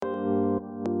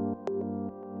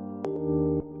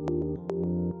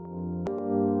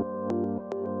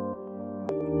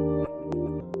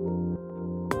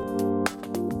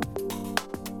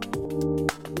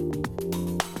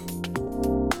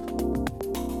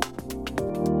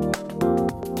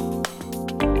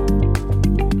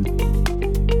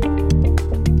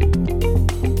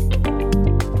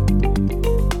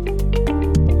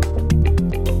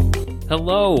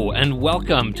Hello, and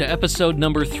welcome to episode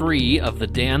number 3 of the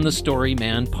Dan the Story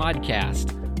Man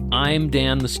podcast. I'm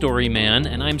Dan the Story Man,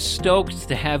 and I'm stoked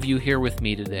to have you here with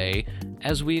me today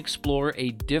as we explore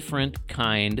a different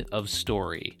kind of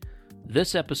story.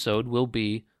 This episode will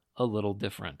be a little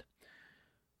different.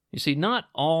 You see, not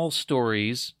all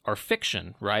stories are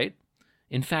fiction, right?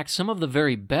 In fact, some of the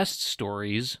very best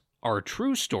stories are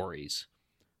true stories.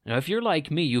 Now, if you're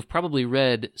like me, you've probably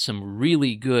read some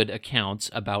really good accounts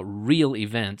about real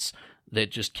events that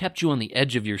just kept you on the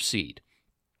edge of your seat.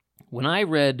 When I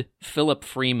read Philip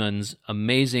Freeman's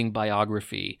amazing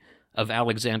biography of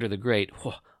Alexander the Great,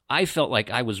 I felt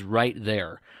like I was right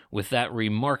there with that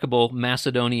remarkable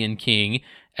Macedonian king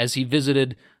as he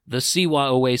visited the Siwa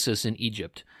oasis in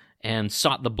Egypt and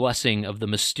sought the blessing of the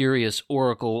mysterious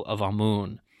oracle of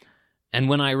Amun. And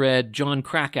when I read Jon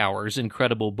Krakauer's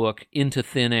incredible book, Into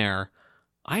Thin Air,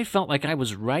 I felt like I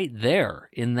was right there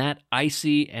in that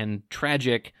icy and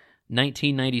tragic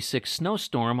 1996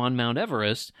 snowstorm on Mount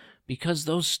Everest because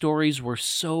those stories were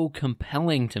so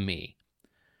compelling to me.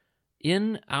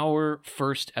 In our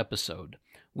first episode,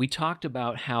 we talked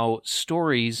about how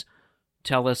stories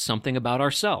tell us something about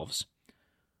ourselves.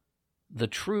 The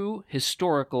true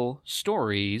historical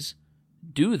stories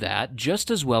do that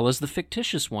just as well as the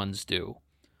fictitious ones do.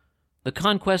 The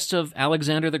conquests of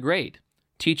Alexander the Great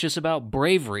teach us about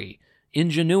bravery,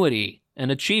 ingenuity,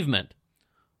 and achievement,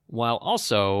 while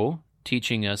also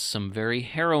teaching us some very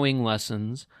harrowing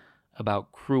lessons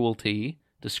about cruelty,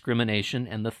 discrimination,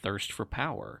 and the thirst for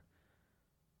power.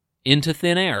 Into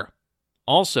Thin Air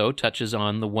also touches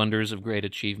on the wonders of great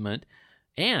achievement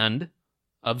and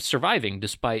of surviving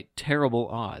despite terrible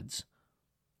odds,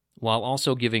 while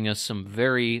also giving us some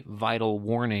very vital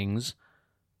warnings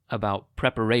about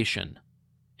preparation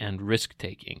and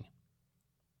risk-taking.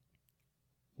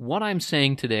 What I'm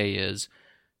saying today is,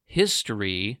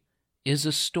 history is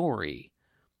a story,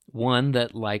 one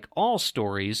that, like all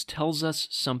stories, tells us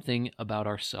something about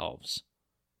ourselves.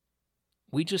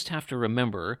 We just have to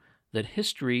remember that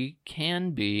history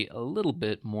can be a little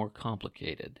bit more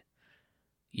complicated.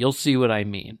 You'll see what I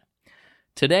mean.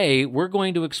 Today, we're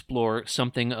going to explore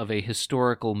something of a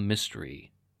historical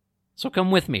mystery. So come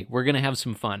with me. We're going to have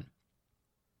some fun.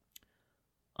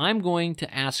 I'm going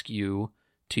to ask you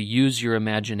to use your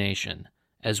imagination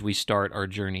as we start our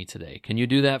journey today. Can you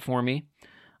do that for me?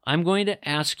 I'm going to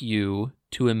ask you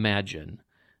to imagine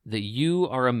that you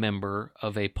are a member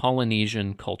of a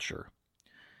Polynesian culture.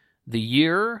 The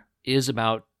year is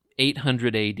about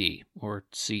 800 AD, or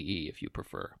CE if you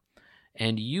prefer.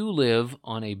 And you live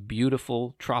on a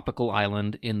beautiful tropical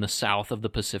island in the south of the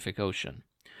Pacific Ocean.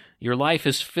 Your life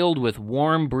is filled with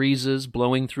warm breezes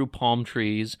blowing through palm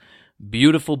trees,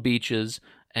 beautiful beaches,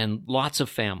 and lots of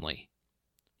family.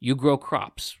 You grow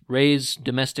crops, raise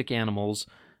domestic animals,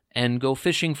 and go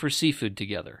fishing for seafood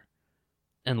together.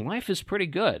 And life is pretty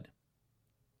good.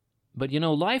 But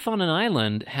life on an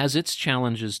island has its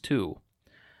challenges too.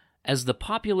 As the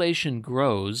population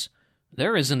grows,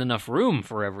 there isn't enough room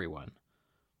for everyone.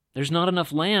 There's not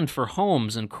enough land for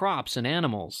homes and crops and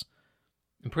animals.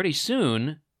 And pretty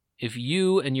soon, if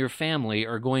you and your family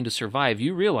are going to survive,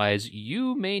 you realize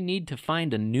you may need to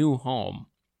find a new home.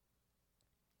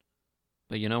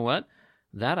 But you know what?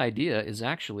 That idea is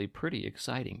actually pretty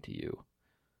exciting to you.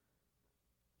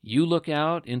 You look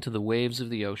out into the waves of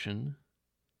the ocean,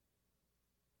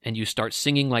 and you start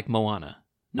singing like Moana.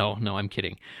 No, I'm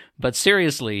kidding. But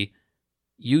seriously,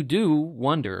 you do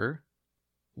wonder,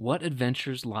 what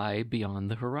adventures lie beyond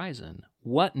the horizon?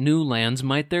 What new lands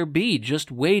might there be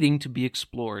just waiting to be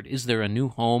explored? Is there a new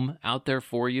home out there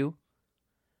for you?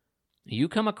 You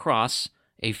come across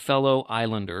a fellow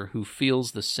islander who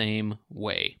feels the same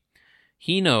way.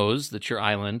 He knows that your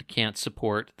island can't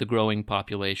support the growing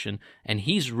population, and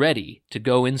he's ready to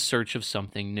go in search of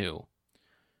something new.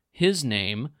 His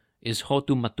name is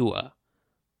Hotu Matua,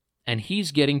 and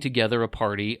he's getting together a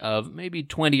party of maybe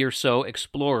 20 or so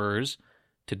explorers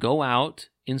to go out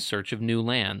in search of new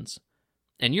lands.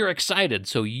 And you're excited,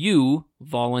 so you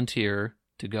volunteer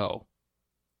to go.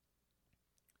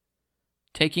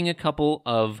 Taking a couple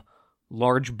of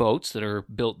large boats that are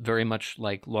built very much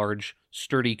like large,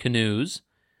 sturdy canoes,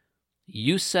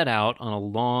 you set out on a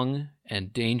long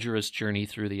and dangerous journey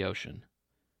through the ocean,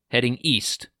 heading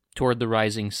east toward the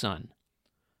rising sun.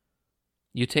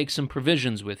 You take some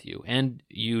provisions with you, and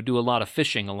you do a lot of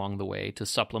fishing along the way to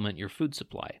supplement your food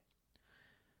supply.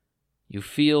 You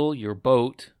feel your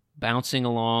boat bouncing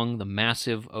along the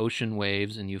massive ocean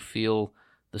waves, and you feel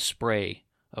the spray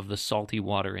of the salty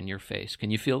water in your face. Can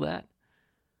you feel that?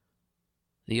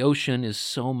 The ocean is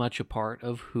so much a part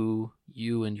of who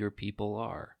you and your people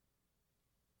are.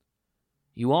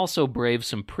 You also brave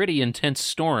some pretty intense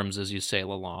storms as you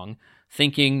sail along,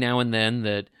 thinking now and then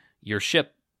that your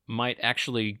ship might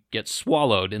actually get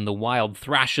swallowed in the wild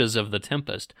thrashes of the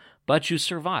tempest, but you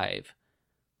survive,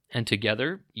 and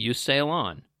together you sail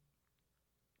on.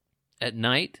 At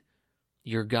night,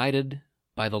 you're guided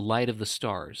by the light of the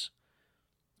stars,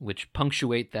 which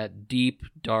punctuate that deep,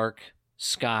 dark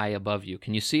sky above you.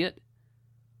 Can you see it?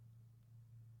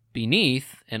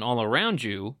 Beneath and all around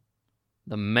you,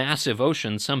 the massive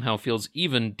ocean somehow feels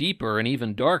even deeper and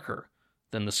even darker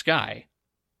than the sky.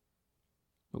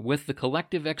 With the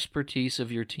collective expertise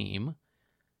of your team,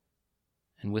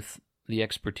 and with the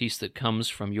expertise that comes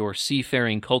from your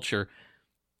seafaring culture,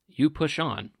 you push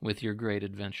on with your great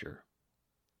adventure.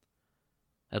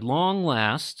 At long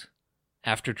last,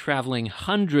 after traveling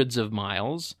hundreds of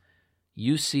miles,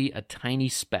 you see a tiny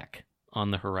speck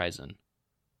on the horizon.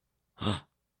 Huh.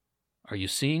 Are you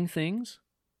seeing things?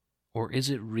 Or is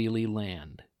it really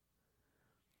land?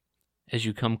 As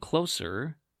you come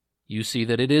closer, you see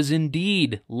that it is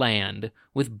indeed land,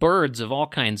 with birds of all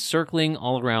kinds circling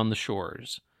all around the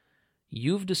shores.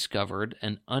 You've discovered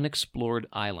an unexplored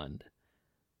island.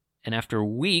 And after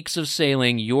weeks of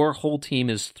sailing, your whole team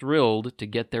is thrilled to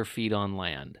get their feet on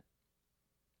land.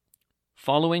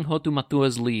 Following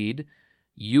Hotumatua's lead,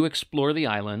 you explore the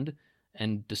island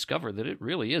and discover that it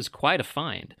really is quite a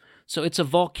find. So it's a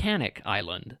volcanic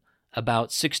island,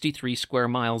 about 63 square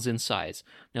miles in size.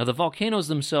 Now, the volcanoes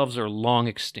themselves are long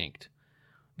extinct,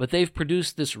 but they've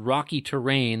produced this rocky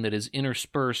terrain that is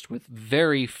interspersed with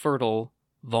very fertile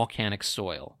volcanic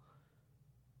soil.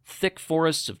 Thick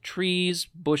forests of trees,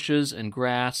 bushes, and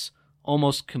grass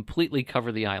almost completely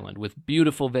cover the island, with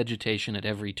beautiful vegetation at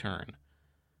every turn.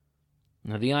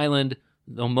 Now, the island,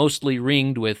 though mostly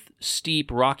ringed with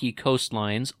steep, rocky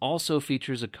coastlines, also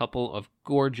features a couple of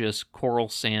gorgeous coral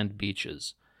sand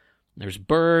beaches. There's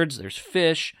birds, there's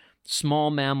fish,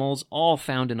 small mammals, all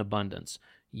found in abundance.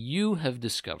 You have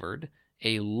discovered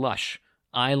a lush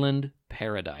island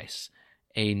paradise,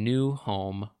 a new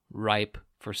home ripe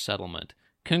for settlement.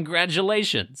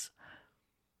 Congratulations!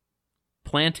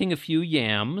 Planting a few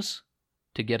yams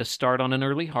to get a start on an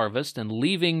early harvest and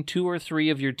leaving 2 or 3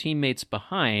 of your teammates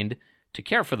behind to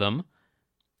care for them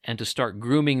and to start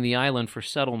grooming the island for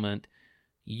settlement,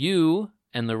 you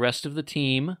and the rest of the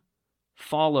team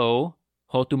follow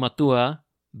Hotumatua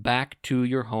back to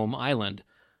your home island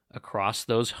across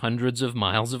those hundreds of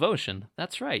miles of ocean.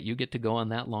 That's right, you get to go on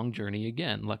that long journey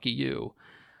again. Lucky you.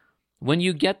 When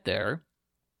you get there,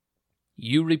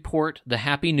 you report the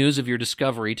happy news of your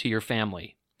discovery to your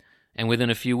family. And within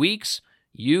a few weeks,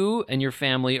 you and your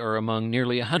family are among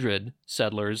nearly 100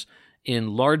 settlers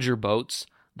in larger boats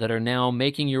that are now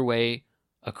making your way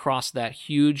across that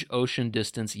huge ocean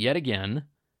distance yet again,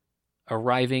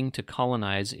 arriving to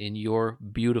colonize in your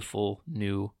beautiful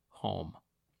new home.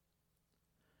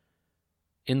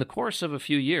 In the course of a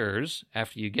few years,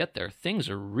 after you get there, things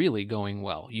are really going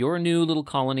well. Your new little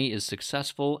colony is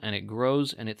successful, and it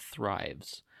grows and it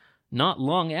thrives. Not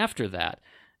long after that,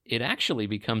 it actually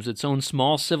becomes its own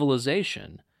small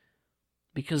civilization,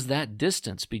 because that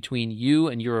distance between you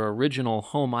and your original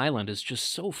home island is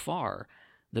just so far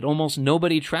that almost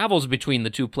nobody travels between the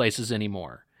two places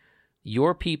anymore.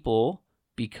 Your people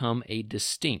become a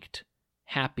distinct,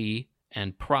 happy,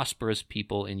 and prosperous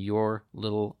people in your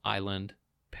little island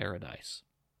paradise.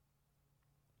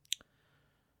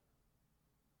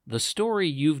 The story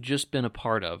you've just been a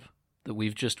part of, that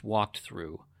we've just walked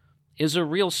through, is a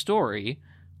real story.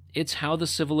 It's how the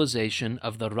civilization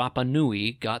of the Rapa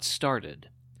Nui got started.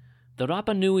 The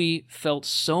Rapa Nui felt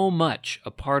so much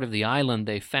a part of the island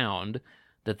they found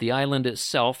that the island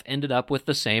itself ended up with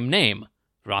the same name,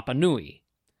 Rapa Nui.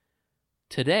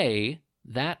 Today,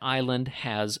 that island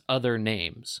has other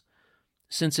names.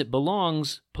 Since it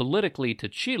belongs politically to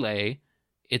Chile,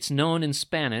 it's known in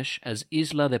Spanish as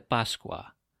Isla de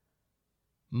Pascua.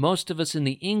 Most of us in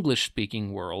the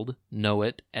English-speaking world know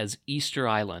it as Easter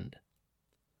Island.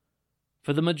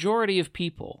 For the majority of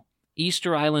people,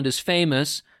 Easter Island is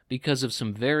famous because of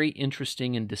some very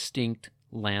interesting and distinct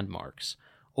landmarks.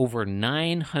 Over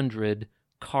 900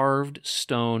 carved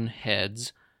stone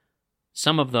heads,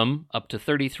 some of them up to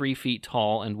 33 feet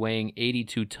tall and weighing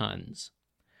 82 tons.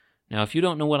 Now, if you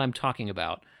don't know what I'm talking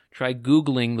about, try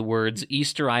Googling the words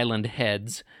Easter Island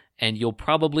heads, and you'll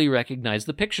probably recognize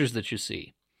the pictures that you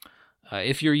see.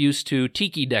 If you're used to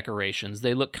tiki decorations,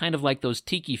 they look kind of like those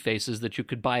tiki faces that you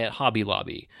could buy at Hobby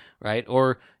Lobby, right?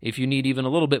 Or if you need even a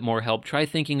little bit more help, try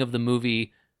thinking of the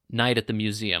movie Night at the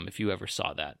Museum, if you ever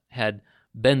saw that. Had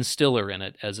Ben Stiller in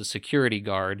it as a security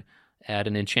guard at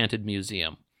an enchanted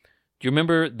museum. Do you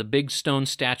remember the big stone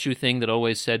statue thing that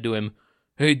always said to him,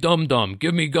 "Hey, dum-dum,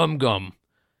 give me gum-gum."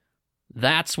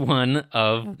 That's one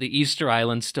of the Easter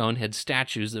Island Stonehead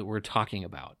statues that we're talking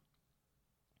about.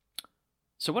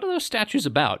 So what are those statues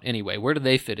about, anyway? Where do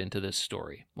they fit into this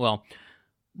story? Well,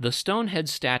 the Stonehead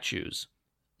statues,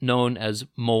 known as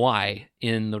moai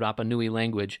in the Rapa Nui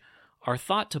language, are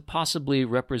thought to possibly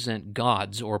represent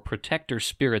gods or protector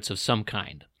spirits of some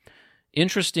kind.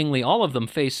 Interestingly, all of them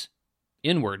face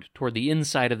inward toward the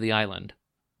inside of the island.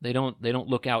 They don't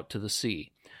look out to the sea.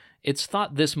 It's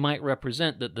thought this might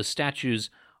represent that the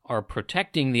statues are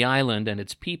protecting the island and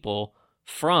its people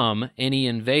from any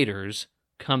invaders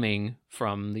coming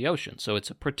from the ocean. So it's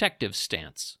a protective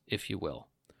stance, if you will.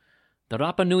 The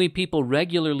Rapa Nui people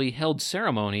regularly held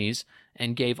ceremonies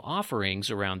and gave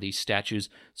offerings around these statues,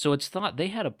 so it's thought they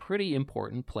had a pretty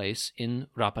important place in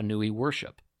Rapa Nui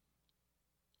worship.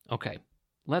 Okay,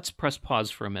 let's press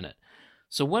pause for a minute.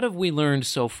 So what have we learned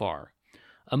so far?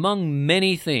 Among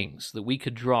many things that we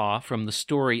could draw from the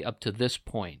story up to this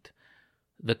point,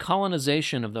 the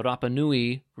colonization of the Rapa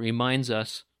Nui reminds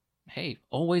us, hey,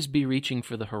 always be reaching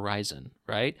for the horizon,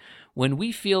 right? When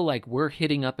we feel like we're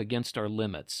hitting up against our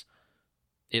limits,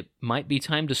 it might be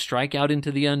time to strike out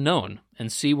into the unknown and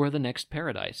see where the next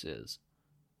paradise is.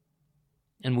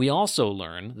 And we also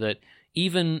learn that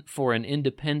even for an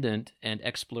independent and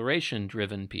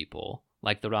exploration-driven people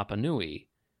like the Rapa Nui,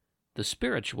 the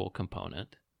spiritual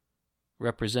component,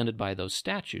 represented by those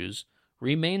statues,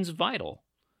 remains vital.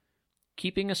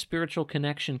 Keeping a spiritual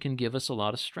connection can give us a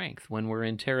lot of strength when we're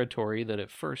in territory that at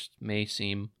first may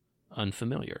seem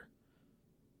unfamiliar.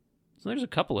 So there's a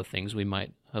couple of things we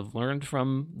might have learned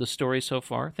from the story so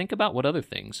far. Think about what other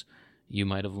things you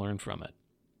might have learned from it.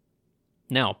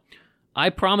 Now, I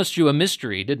promised you a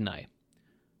mystery, didn't I?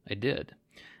 I did.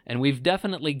 And we've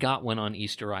definitely got one on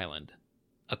Easter Island.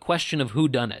 A question of who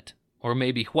done it, or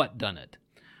maybe what done it.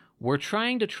 We're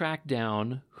trying to track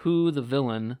down who the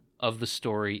villain of the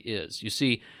story is. You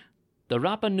see, the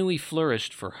Rapa Nui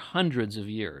flourished for hundreds of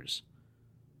years,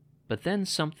 but then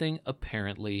something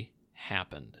apparently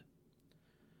happened.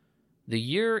 The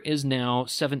year is now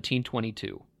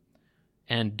 1722,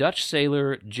 and Dutch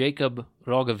sailor Jacob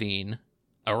Roggeveen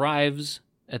arrives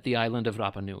at the island of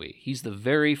Rapa Nui. He's the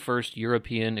very first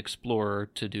European explorer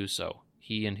to do so,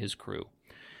 he and his crew.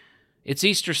 It's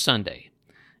Easter Sunday,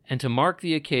 and to mark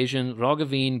the occasion,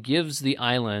 Roggeveen gives the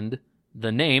island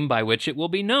the name by which it will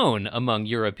be known among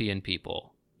European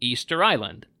people, Easter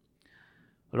Island.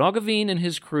 Roggeveen and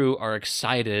his crew are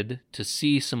excited to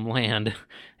see some land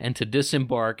and to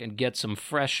disembark and get some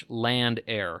fresh land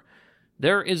air.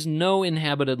 There is no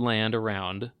inhabited land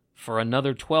around for another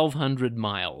 1,200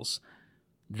 miles.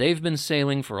 They've been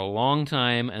sailing for a long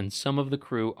time, and some of the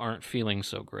crew aren't feeling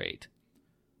so great.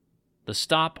 The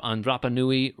stop on Rapa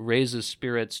Nui raises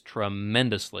spirits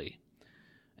tremendously,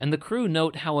 and the crew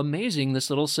note how amazing this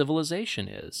little civilization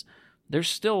is. There's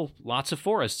still lots of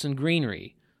forests and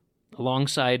greenery,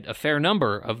 alongside a fair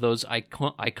number of those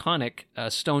iconic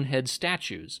Stonehead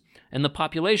statues, and the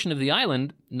population of the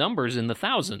island numbers in the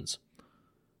thousands.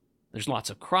 There's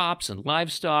lots of crops and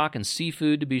livestock and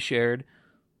seafood to be shared.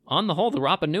 On the whole, the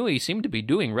Rapa Nui seem to be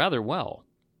doing rather well.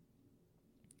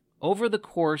 Over the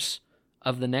course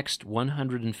of the next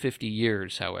 150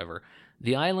 years, however,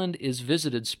 the island is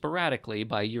visited sporadically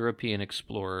by European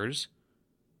explorers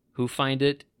who find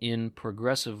it in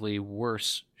progressively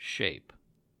worse shape.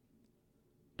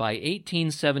 By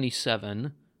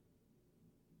 1877,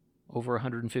 over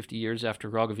 150 years after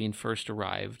Roggeveen first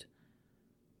arrived,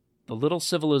 the little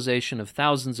civilization of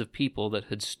thousands of people that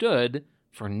had stood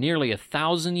for nearly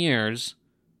 1,000 years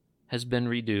has been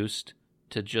reduced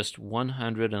to just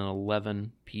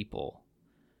 111 people.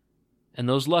 And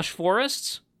those lush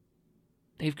forests,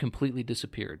 they've completely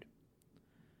disappeared.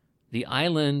 The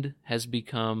island has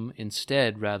become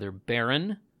instead rather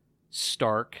barren,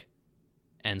 stark,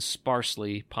 and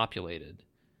sparsely populated,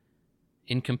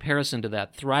 in comparison to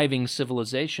that thriving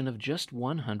civilization of just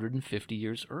 150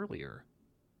 years earlier.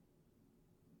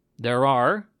 There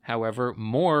are, however,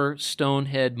 more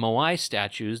Stonehead Moai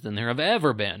statues than there have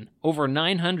ever been, over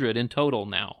 900 in total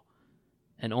now,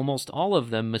 and almost all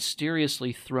of them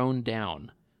mysteriously thrown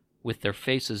down with their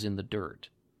faces in the dirt.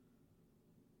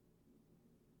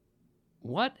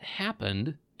 What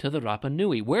happened to the Rapa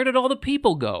Nui? Where did all the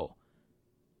people go?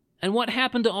 And what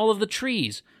happened to all of the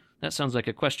trees? That sounds like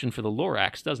a question for the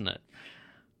Lorax, doesn't it?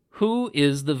 Who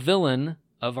is the villain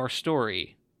of our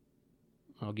story?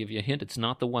 I'll give you a hint, it's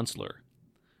not the Onceler.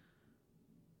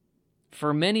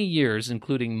 For many years,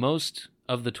 including most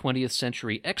of the 20th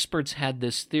century, experts had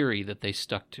this theory that they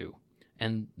stuck to,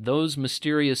 and those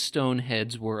mysterious stone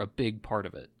heads were a big part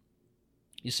of it.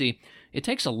 You see, it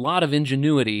takes a lot of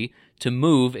ingenuity to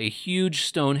move a huge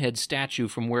stonehead statue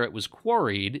from where it was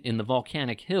quarried in the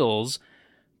volcanic hills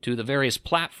to the various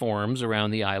platforms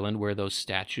around the island where those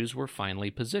statues were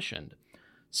finally positioned.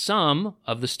 Some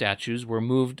of the statues were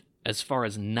moved as far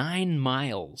as 9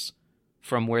 miles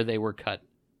from where they were cut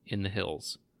in the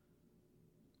hills.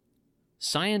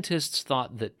 Scientists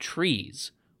thought that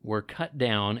trees were cut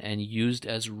down and used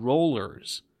as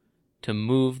rollers to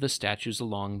move the statues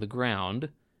along the ground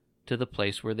to the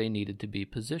place where they needed to be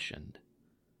positioned.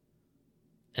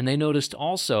 And they noticed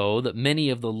also that many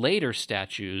of the later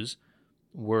statues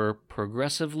were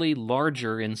progressively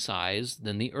larger in size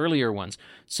than the earlier ones.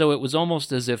 So it was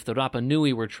almost as if the Rapa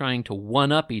Nui were trying to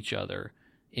one-up each other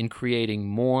in creating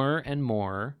more and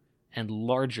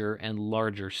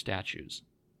larger statues.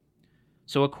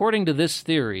 So according to this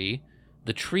theory,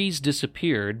 the trees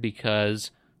disappeared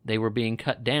because they were being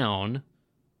cut down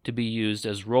to be used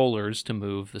as rollers to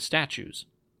move the statues.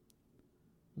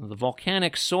 The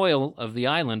volcanic soil of the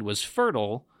island was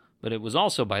fertile, but it was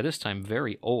also by this time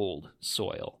very old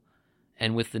soil.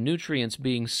 And with the nutrients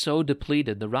being so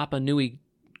depleted, the Rapa Nui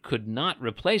could not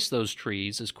replace those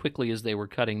trees as quickly as they were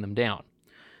cutting them down.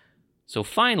 So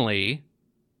finally,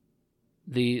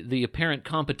 the apparent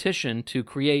competition to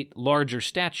create larger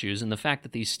statues and the fact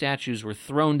that these statues were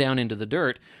thrown down into the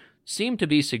dirt seemed to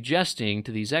be suggesting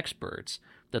to these experts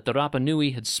that the Rapa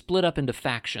Nui had split up into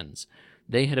factions.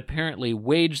 They had apparently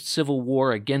waged civil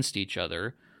war against each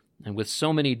other, and with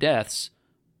so many deaths,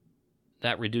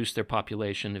 that reduced their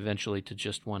population eventually to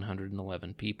just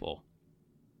 111 people.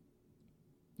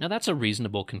 Now that's a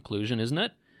reasonable conclusion, isn't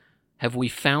it? Have we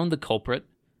found the culprit?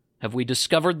 Have we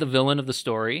discovered the villain of the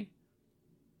story?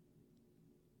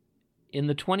 In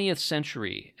the 20th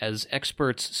century, as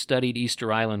experts studied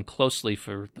Easter Island closely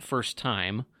for the first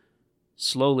time,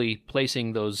 slowly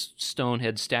placing those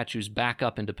stonehead statues back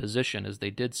up into position as they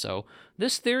did so,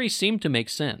 this theory seemed to make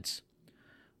sense.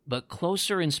 But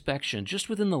closer inspection, just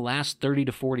within the last 30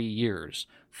 to 40 years,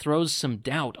 throws some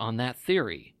doubt on that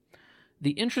theory.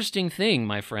 The interesting thing,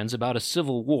 my friends, about a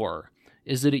civil war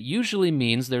is that it usually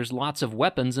means there's lots of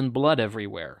weapons and blood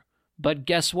everywhere. But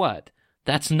guess what?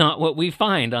 That's not what we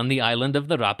find on the island of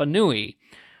the Rapa Nui.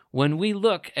 When we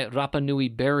look at Rapa Nui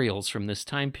burials from this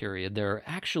time period, there are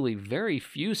actually very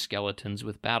few skeletons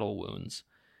with battle wounds,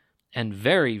 and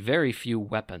very, very few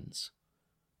weapons.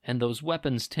 And those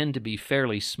weapons tend to be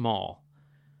fairly small.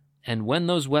 And when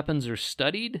those weapons are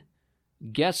studied,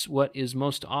 guess what is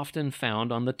most often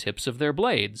found on the tips of their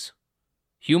blades?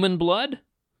 Human blood?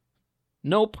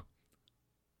 Nope.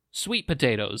 Sweet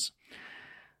potatoes.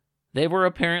 They were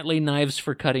apparently knives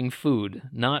for cutting food,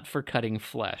 not for cutting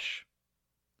flesh.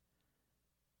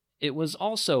 It was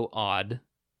also odd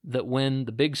that when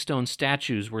the big stone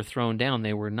statues were thrown down,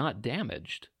 they were not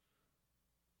damaged.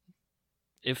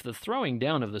 If the throwing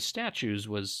down of the statues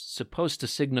was supposed to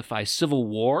signify civil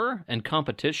war and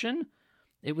competition,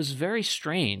 it was very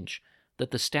strange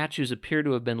that the statues appear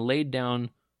to have been laid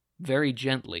down very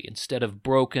gently instead of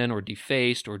broken or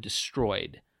defaced or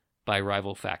destroyed by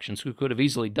rival factions who could have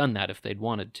easily done that if they'd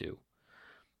wanted to.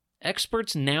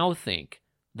 Experts now think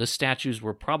the statues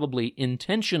were probably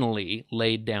intentionally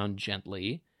laid down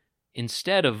gently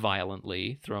instead of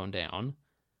violently thrown down,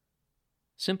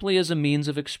 simply as a means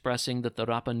of expressing that the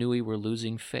Rapa Nui were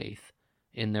losing faith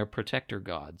in their protector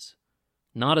gods,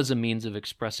 not as a means of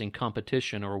expressing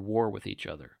competition or war with each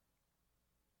other.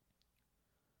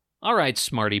 All right,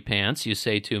 smarty pants, you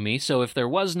say to me, so if there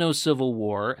was no civil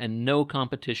war and no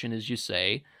competition, as you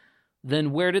say,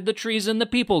 then where did the trees and the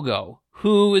people go?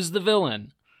 Who is the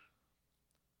villain?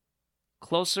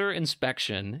 Closer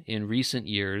inspection in recent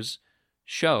years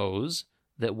shows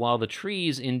that while the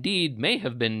trees indeed may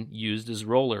have been used as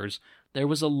rollers, there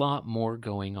was a lot more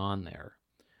going on there.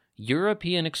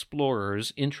 European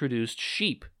explorers introduced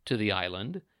sheep to the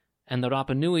island, and the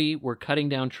Rapa Nui were cutting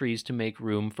down trees to make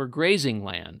room for grazing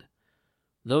land.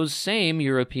 Those same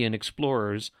European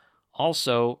explorers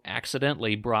also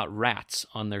accidentally brought rats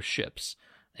on their ships,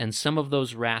 and some of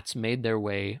those rats made their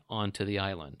way onto the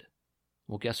island.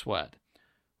 Well, guess what?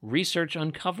 Research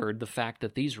uncovered the fact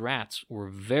that these rats were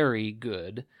very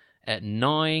good at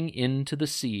gnawing into the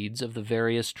seeds of the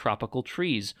various tropical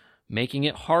trees, making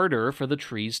it harder for the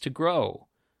trees to grow.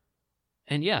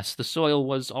 And yes, the soil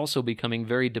was also becoming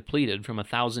very depleted from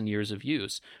 1,000 years of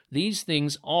use. These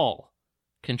things all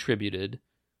contributed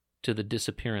to the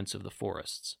disappearance of the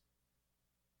forests.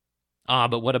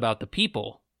 But what about the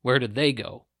people? Where did they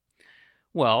go?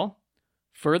 Well,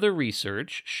 further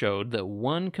research showed that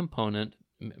one component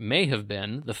may have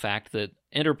been the fact that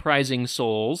enterprising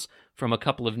souls from a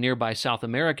couple of nearby South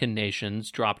American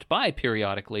nations dropped by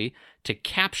periodically to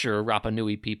capture Rapa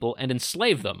Nui people and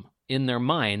enslave them in their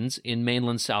mines in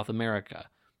mainland South America.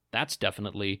 That's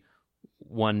definitely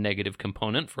one negative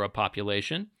component for a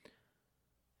population.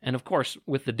 And of course,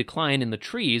 with the decline in the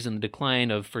trees and the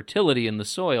decline of fertility in the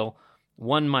soil,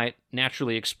 one might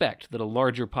naturally expect that a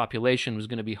larger population was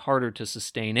going to be harder to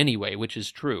sustain anyway, which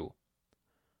is true.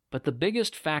 But the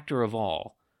biggest factor of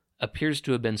all appears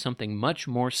to have been something much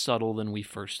more subtle than we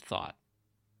first thought.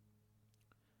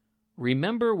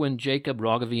 Remember when Jacob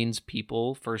Roggeveen's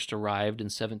people first arrived in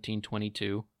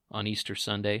 1722 on Easter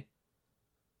Sunday?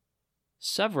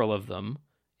 Several of them,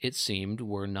 it seemed,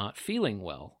 were not feeling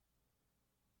well.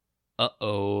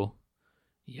 Uh-oh.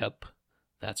 Yep,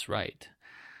 that's right.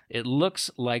 It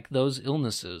looks like those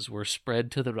illnesses were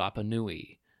spread to the Rapa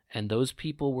Nui, and those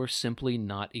people were simply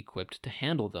not equipped to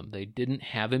handle them. They didn't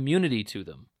have immunity to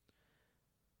them.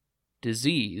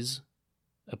 Disease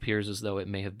appears as though it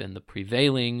may have been the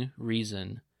prevailing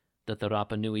reason that the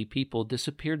Rapa Nui people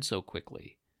disappeared so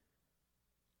quickly.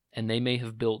 And they may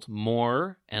have built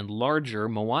more and larger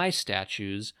Moai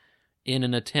statues in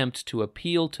an attempt to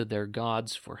appeal to their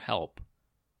gods for help,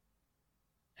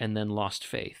 and then lost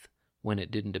faith when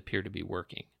it didn't appear to be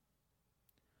working.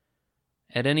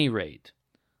 At any rate,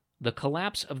 the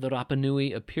collapse of the Rapa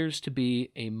Nui appears to be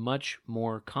a much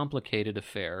more complicated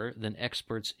affair than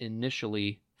experts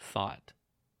initially thought.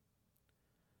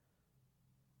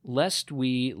 Lest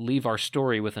we leave our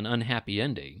story with an unhappy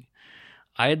ending,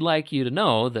 I'd like you to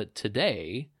know that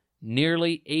today,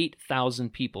 nearly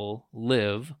 8,000 people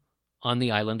live on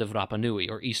the island of Rapa Nui,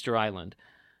 or Easter Island,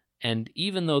 and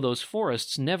even though those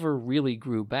forests never really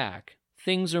grew back,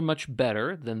 things are much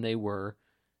better than they were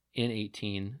in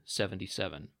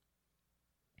 1877.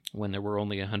 When there were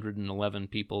only 111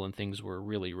 people and things were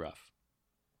really rough.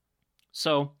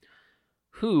 So,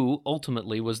 who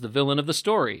ultimately was the villain of the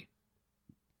story?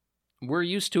 We're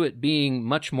used to it being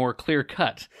much more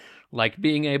clear-cut, like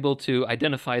being able to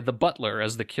identify the butler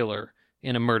as the killer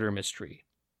in a murder mystery.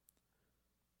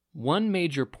 One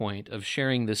major point of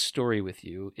sharing this story with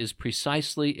you is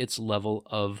precisely its level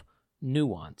of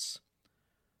nuance.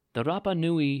 The Rapa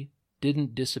Nui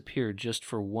didn't disappear just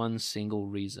for one single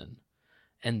reason.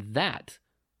 And that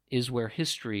is where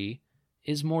history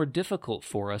is more difficult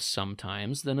for us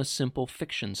sometimes than a simple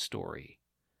fiction story.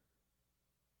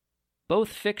 Both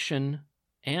fiction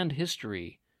and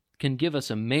history can give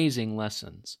us amazing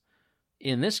lessons.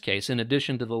 In this case, in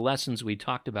addition to the lessons we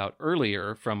talked about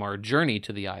earlier from our journey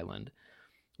to the island,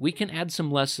 we can add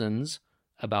some lessons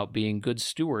about being good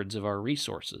stewards of our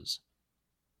resources,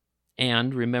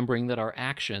 and remembering that our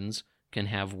actions can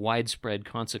have widespread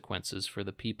consequences for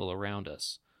the people around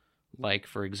us, like,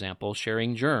 for example,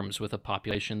 sharing germs with a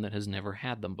population that has never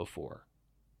had them before.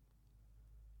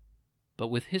 But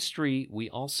with history, we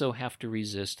also have to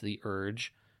resist the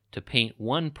urge to paint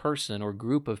one person or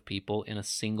group of people in a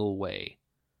single way.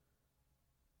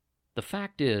 The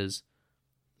fact is,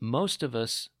 most of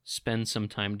us spend some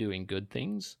time doing good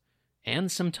things and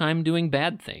some time doing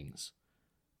bad things.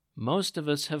 Most of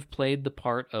us have played the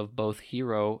part of both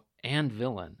hero and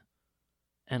villain,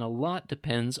 and a lot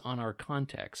depends on our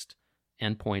context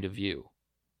and point of view.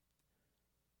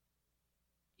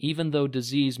 Even though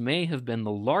disease may have been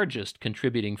the largest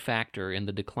contributing factor in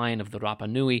the decline of the Rapa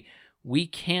Nui, we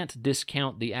can't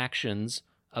discount the actions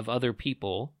of other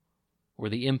people or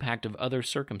the impact of other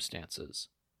circumstances.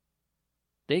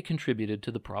 They contributed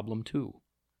to the problem too.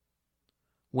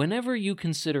 Whenever you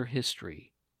consider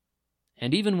history,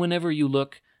 and even whenever you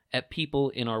look at people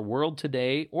in our world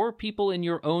today or people in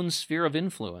your own sphere of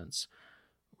influence,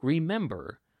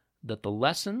 remember that the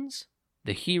lessons,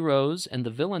 the heroes, and the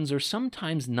villains are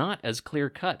sometimes not as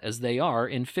clear-cut as they are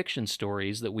in fiction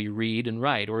stories that we read and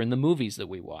write or in the movies that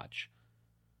we watch.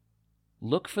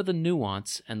 Look for the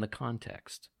nuance and the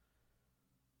context.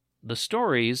 The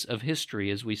stories of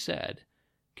history, as we said,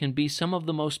 can be some of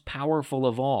the most powerful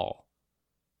of all.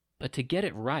 But to get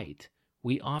it right,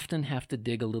 we often have to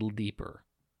dig a little deeper.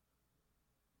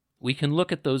 We can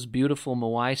look at those beautiful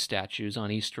Moai statues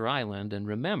on Easter Island and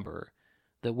remember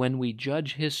that when we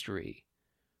judge history,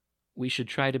 we should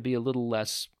try to be a little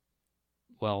less,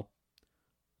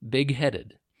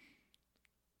 big-headed.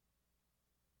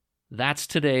 That's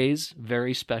today's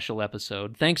very special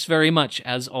episode. Thanks very much,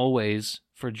 as always,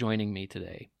 for joining me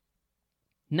today.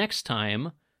 Next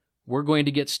time, we're going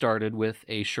to get started with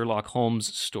a Sherlock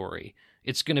Holmes story.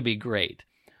 It's going to be great.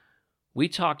 We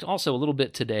talked also a little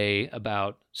bit today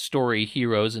about story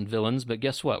heroes and villains, but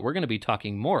guess what? We're going to be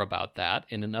talking more about that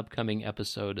in an upcoming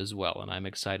episode as well, and I'm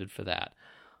excited for that.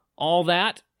 All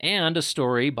that and a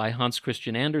story by Hans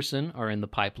Christian Andersen are in the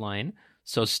pipeline,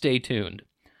 so stay tuned.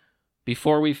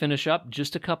 Before we finish up,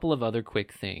 just a couple of other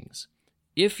quick things.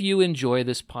 If you enjoy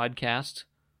this podcast,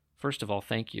 first of all,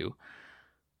 thank you.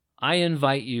 I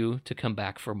invite you to come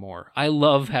back for more. I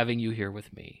love having you here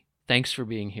with me. Thanks for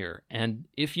being here. And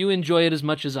if you enjoy it as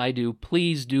much as I do,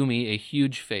 please do me a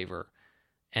huge favor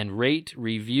and rate,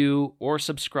 review, or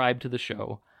subscribe to the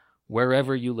show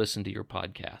wherever you listen to your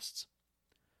podcasts.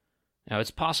 Now,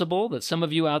 it's possible that some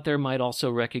of you out there might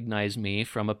also recognize me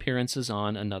from appearances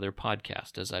on another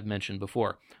podcast, as I've mentioned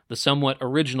before, the Somewhat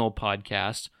Original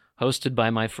podcast hosted by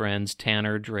my friends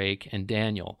Tanner, Drake, and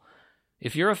Daniel.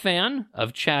 If you're a fan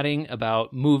of chatting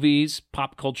about movies,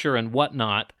 pop culture, and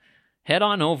whatnot, head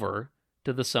on over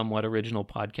to the Somewhat Original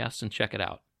podcast and check it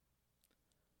out.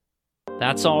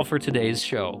 That's all for today's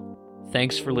show.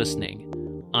 Thanks for listening.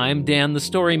 I'm Dan the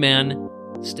Story Man.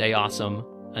 Stay awesome.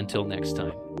 Until next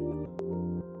time.